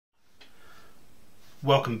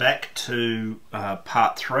Welcome back to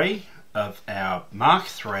part 3 of our Mark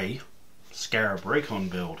III Scarab Reconn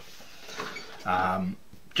build.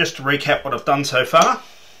 Just to recap what I've done so far,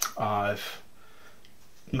 I've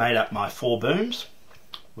made up my 4 booms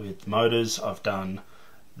with motors. I've done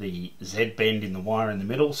the Z bend in the wire in the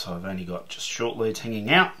middle, so I've only got just short leads hanging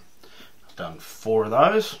out. I've done 4 of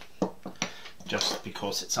those just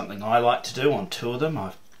because it's something I like to do on 2 of them.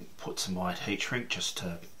 I've put some white heat shrink just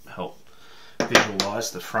to help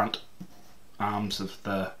visualize the front arms of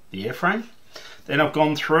the airframe. Then I've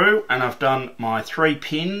gone through and I've done my 3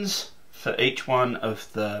 pins for each one of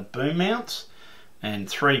the boom mounts and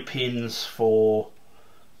 3 pins for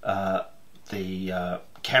the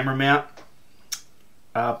camera mount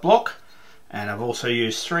block, and I've also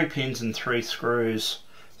used 3 pins and 3 screws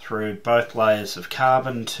through both layers of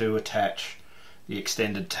carbon to attach the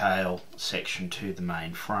extended tail section to the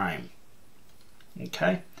main frame.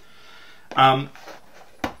 Okay.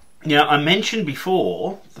 Now, I mentioned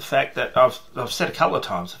before the fact that I've said a couple of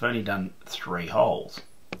times I've only done 3 holes,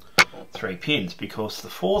 3 pins, because the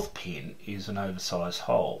 4th pin is an oversized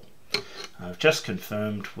hole. I've just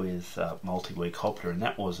confirmed with Multi-rotor copter, and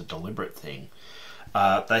that was a deliberate thing.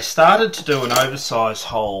 They started to do an oversized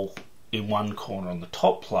hole in one corner on the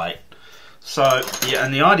top plate. So yeah,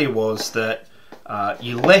 and the idea was that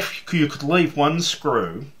you could leave one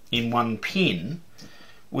screw in one pin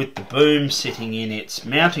with the boom sitting in its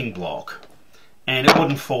mounting block, and it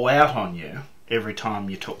wouldn't fall out on you every time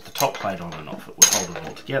you took the top plate on and off. It would hold it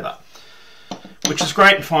all together, which is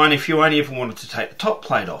great and fine if you only ever wanted to take the top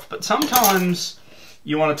plate off. But sometimes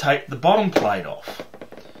you want to take the bottom plate off,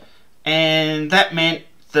 and that meant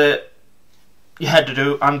that you had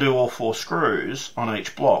to undo all 4 screws on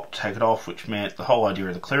each block to take it off, which meant the whole idea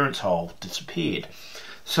of the clearance hole disappeared.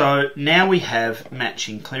 So now we have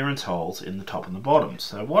matching clearance holes in the top and the bottom.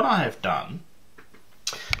 So what I have done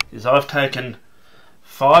is I've taken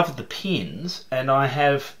 5 of the pins and I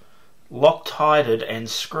have Loctited and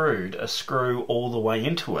screwed a screw all the way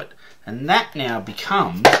into it, and that now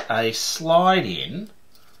becomes a slide-in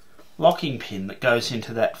locking pin that goes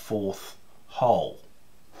into that 4th hole.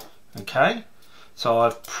 Okay, so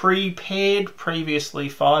I've prepared previously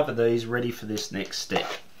 5 of these ready for this next step.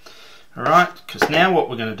 Alright, because now what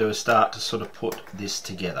we're going to do is start to sort of put this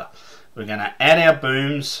together. We're going to add our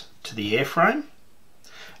booms to the airframe,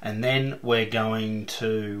 and then we're going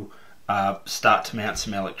to start to mount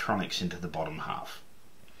some electronics into the bottom half.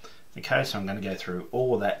 Okay, so I'm going to go through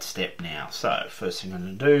all of that step now. So first thing I'm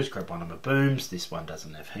going to do is grab one of my booms. This one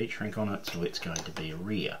doesn't have heat shrink on it, so it's going to be a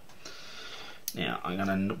rear. Now I'm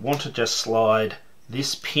going to want to just slide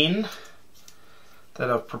this pin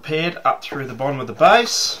that I've prepared up through the bottom of the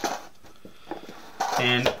base.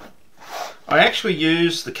 And I actually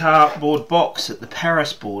use the cardboard box that the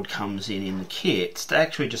Paris board comes in the kits to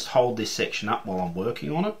actually just hold this section up while I'm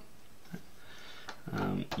working on it.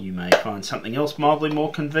 You may find something else mildly more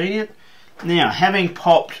convenient. Now, having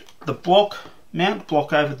popped the mount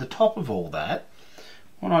block over the top of all that,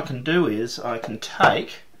 what I can do is I can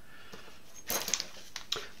take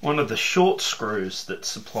one of the short screws that's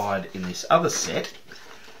supplied in this other set,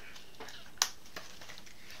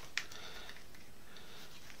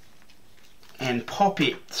 and pop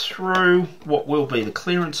it through what will be the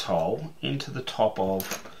clearance hole into the top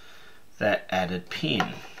of that added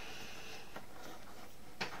pin.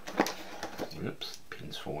 Oops, the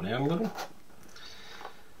pin's fallen out a little.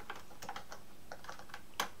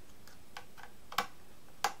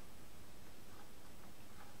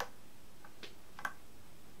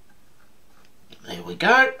 There we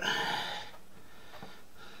go.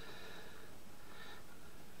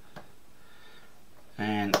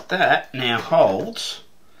 And that now holds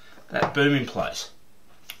that boom in place.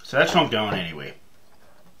 So that's not going anywhere.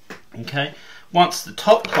 Okay, once the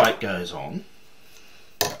top plate goes on,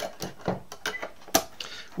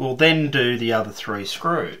 we'll then do the other 3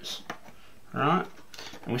 screws. Alright,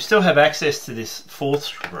 and we still have access to this 4th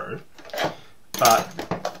screw, but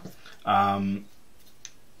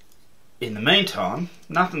in the meantime,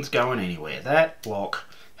 nothing's going anywhere. That block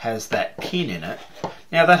has that pin in it.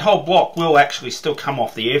 Now that whole block will actually still come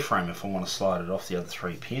off the airframe if I want to slide it off the other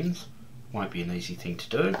 3 pins. Won't be an easy thing to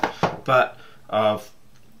do, but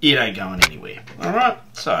it ain't going anywhere. Alright,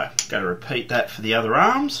 so go to repeat that for the other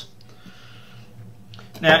arms.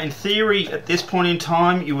 Now in theory at this point in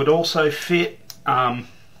time you would also fit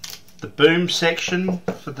the boom section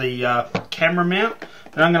for the camera mount,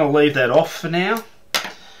 but I'm going to leave that off for now,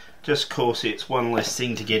 just because it's one less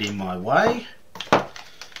thing to get in my way.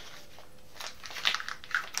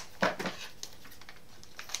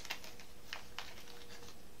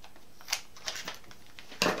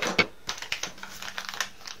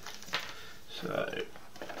 So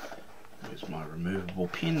there's my removable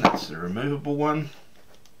pin, that's the removable one.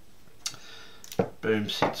 Boom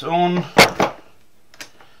sits on,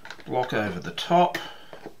 block over the top,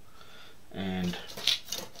 and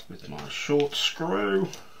with my short screw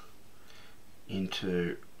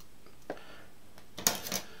into,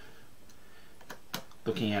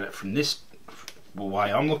 looking at it from this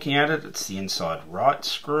way I'm looking at it, it's the inside right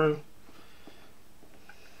screw.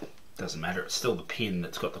 Doesn't matter, it's still the pin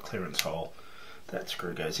that's got the clearance hole that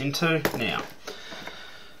screw goes into. Now,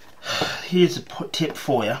 here's a tip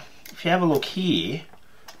for you. If you have a look here,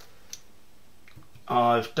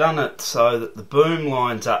 I've done it so that the boom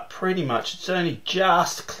lines up pretty much, it's only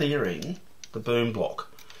just clearing the boom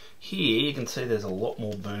block. Here you can see there's a lot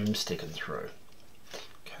more boom sticking through.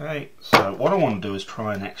 Okay, so what I want to do is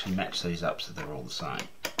try and actually match these up so they're all the same.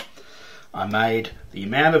 I made the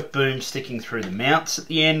amount of boom sticking through the mounts at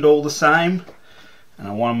the end all the same, and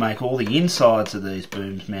I want to make all the insides of these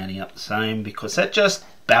booms mounting up the same because that just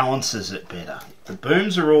balances it better. If the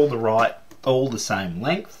booms are all the same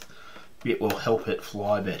length, it will help it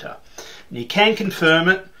fly better. And you can confirm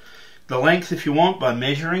it, the length if you want, by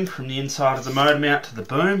measuring from the inside of the motor mount to the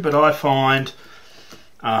boom, but I find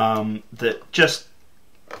that just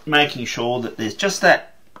making sure that there's just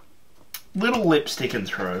that little lip sticking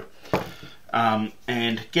through,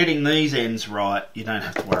 and getting these ends right, you don't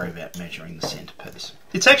have to worry about measuring the centerpiece.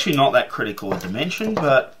 It's actually not that critical a dimension,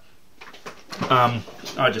 but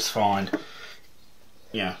I just find,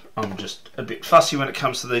 yeah, I'm just a bit fussy when it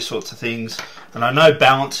comes to these sorts of things, and I know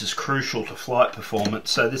balance is crucial to flight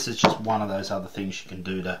performance, so this is just one of those other things you can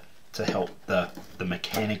do to help the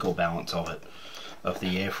mechanical balance of it, of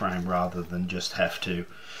the airframe, rather than just have to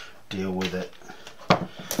deal with it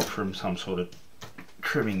from some sort of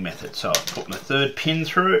trimming method. So I've put my third pin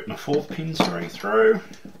through it, my fourth pin straight through,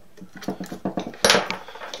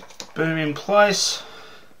 boom in place,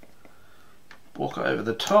 walk over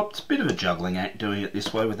the top. It's a bit of a juggling act doing it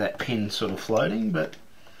this way with that pin sort of floating, but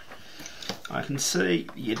I can see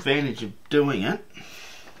the advantage of doing it.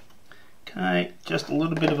 Okay, just a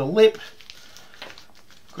little bit of a lip,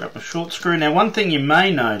 grab my short screw. Now one thing you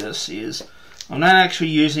may notice is I'm not actually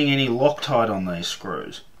using any Loctite on these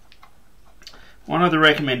screws. One of the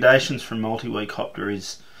recommendations from Multi-rotor copter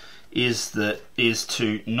is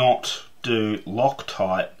to not do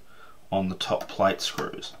Loctite on the top plate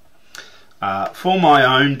screws. For my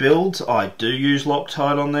own builds, I do use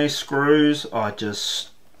Loctite on these screws. I'm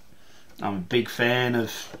a big fan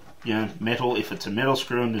of, you know, metal. If it's a metal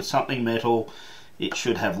screw and it's something metal, it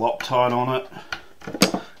should have Loctite on it.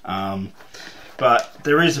 But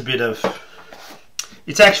there is a bit of,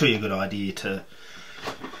 it's actually a good idea to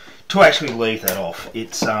actually leave that off.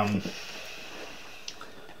 It's to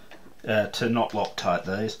not Loctite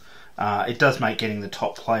these. It does make getting the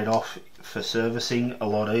top plate off for servicing a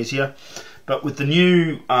lot easier. But with the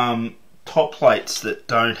new top plates that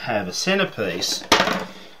don't have a centerpiece,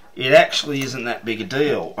 it actually isn't that big a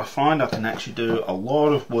deal. I find I can actually do a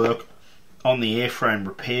lot of work on the airframe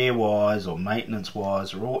repair wise or maintenance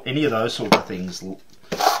wise or any of those sorts of things.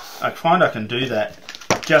 I find I can do that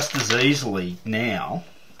just as easily now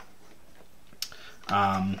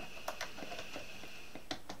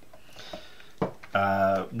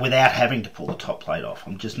without having to pull the top plate off.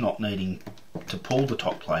 I'm just not needing to pull the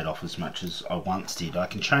top plate off as much as I once did. I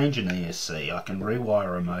can change an ESC, I can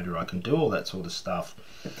rewire a motor, I can do all that sort of stuff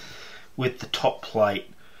with the top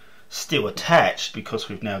plate still attached, because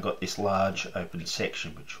we've now got this large open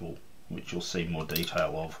section which you'll see more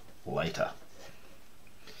detail of later.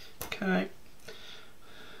 Okay.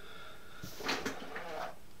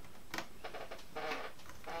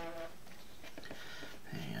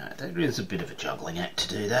 Yeah, that is a bit of a juggling act to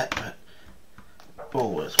do that, but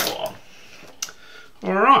all worthwhile.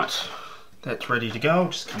 Alright, that's ready to go. I'll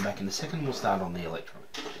just come back in a second. We'll start on the electronic.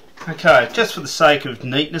 Okay, just for the sake of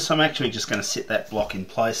neatness, I'm actually just going to set that block in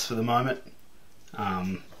place for the moment.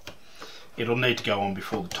 It'll need to go on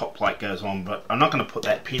before the top plate goes on, but I'm not going to put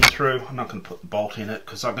that pin through. I'm not going to put the bolt in it,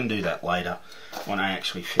 because I can do that later when I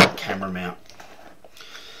actually fit the camera mount.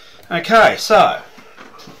 Okay, so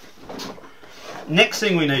next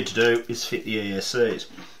thing we need to do is fit the ESCs.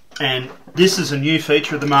 And this is a new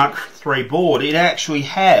feature of the Mark III board. It actually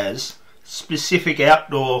has specific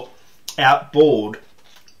outboard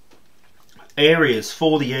areas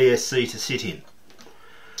for the ESC to sit in.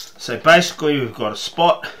 So basically we've got a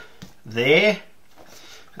spot there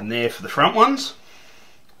and there for the front ones,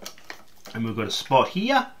 and we've got a spot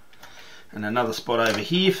here and another spot over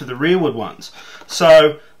here for the rearward ones.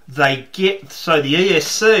 So the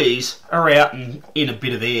ESCs are out in a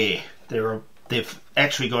bit of air. They're they've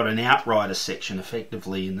actually got an outrider section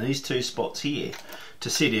effectively in these two spots here to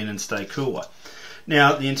sit in and stay cooler.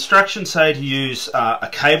 Now the instructions say to use a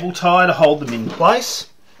cable tie to hold them in place,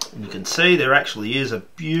 and you can see there actually is a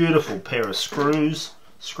beautiful pair of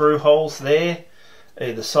screw holes there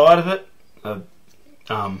either side of it,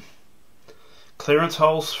 clearance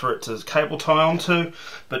holes for it to cable tie onto,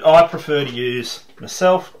 but I prefer to use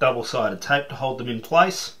myself double-sided tape to hold them in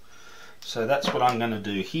place. So that's what I'm going to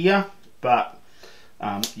do here, but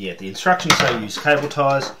yeah, the instructions say use cable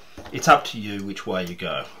ties. It's up to you which way you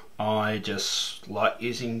go. I just like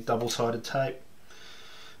using double-sided tape.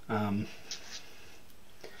 The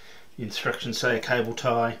instructions say a cable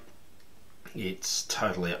tie. It's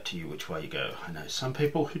totally up to you which way you go. I know some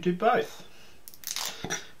people who do both.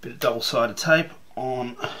 Bit of double-sided tape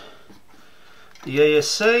on the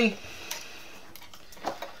ESC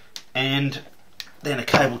and then a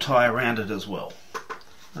cable tie around it as well.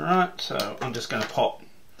 Alright, so I'm just going to pop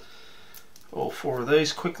all four of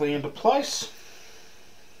these quickly into place.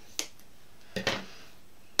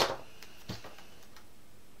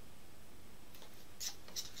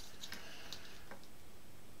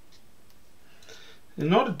 They're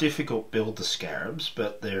not a difficult build, the Scarabs,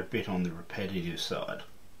 but they're a bit on the repetitive side.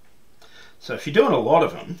 So if you're doing a lot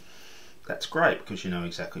of them, that's great because you know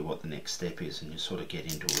exactly what the next step is and you sort of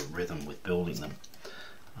get into a rhythm with building them.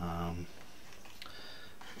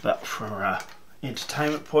 But from an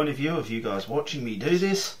entertainment point of view of you guys watching me do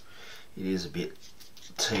this, it is a bit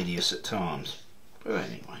tedious at times. But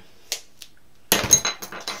anyway,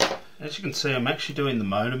 as you can see, I'm actually doing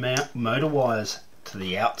the motor wires to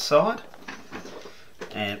the outside,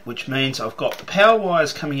 and which means I've got the power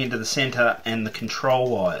wires coming into the centre and the control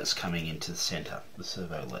wires coming into the centre, the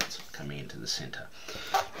servo leads coming into the centre,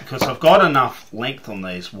 because I've got enough length on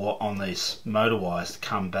these motor wires to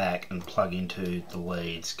come back and plug into the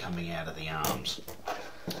leads coming out of the arms.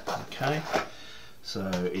 Okay,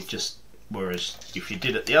 so it just, whereas if you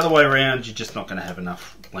did it the other way around, you're just not going to have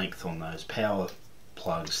enough length on those power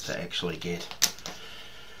plugs to actually get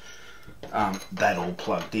that all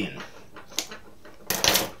plugged in.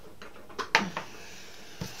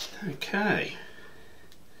 Okay,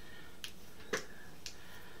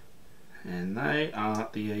 and they are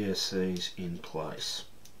the ESCs in place.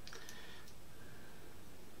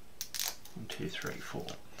 1, 2, 3, 4.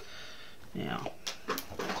 Now,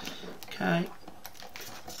 okay,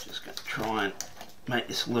 just going to try and make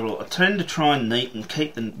this a little. I tend to try and neat and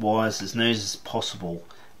keep the wires as neat as possible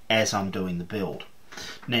as I'm doing the build.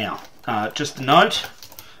 Now, just a note.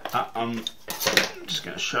 I'm just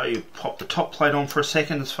going to show you, pop the top plate on for a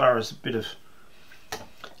second as far as a bit of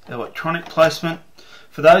electronic placement.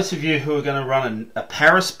 For those of you who are going to run a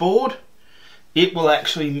Paris board, it will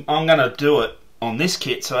actually, I'm going to do it on this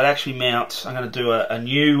kit, so it actually mounts, I'm going to do a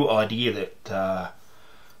new idea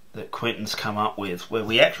that Quentin's come up with, where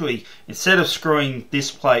we actually, instead of screwing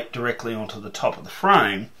this plate directly onto the top of the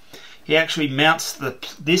frame, he actually mounts the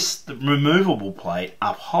removable plate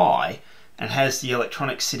up high and has the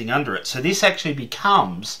electronics sitting under it. So this actually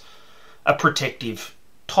becomes a protective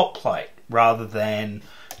top plate rather than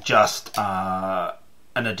just an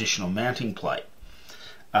additional mounting plate.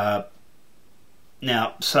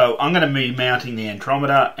 Now, so I'm going to be mounting the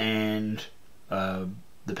Andromeda and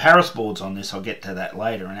the Paris boards on this. I'll get to that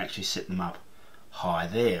later and actually set them up high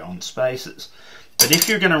there on spaces. But if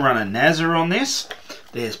you're going to run a NASA on this,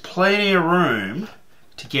 there's plenty of room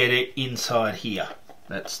to get it inside here.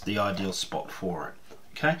 That's the ideal spot for it.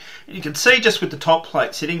 Okay, and you can see just with the top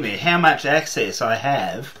plate sitting there how much access I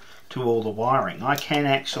have to all the wiring. I can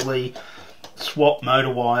actually swap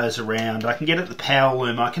motor wires around. I can get at the power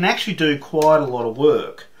loom. I can actually do quite a lot of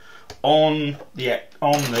work on the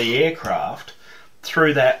aircraft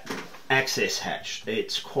through that access hatch.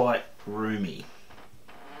 It's quite roomy.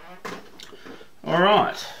 All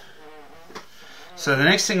right. So the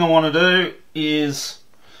next thing I want to do is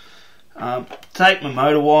take my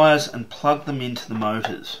motor wires and plug them into the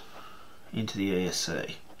motors, into the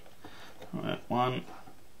ESC. Right, 1,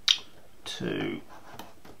 2,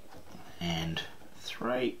 and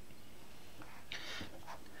 3.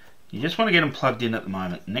 You just want to get them plugged in at the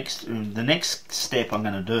moment. The next step I'm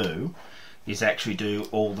going to do is actually do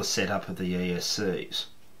all the setup of the ESCs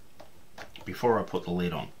before I put the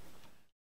lid on.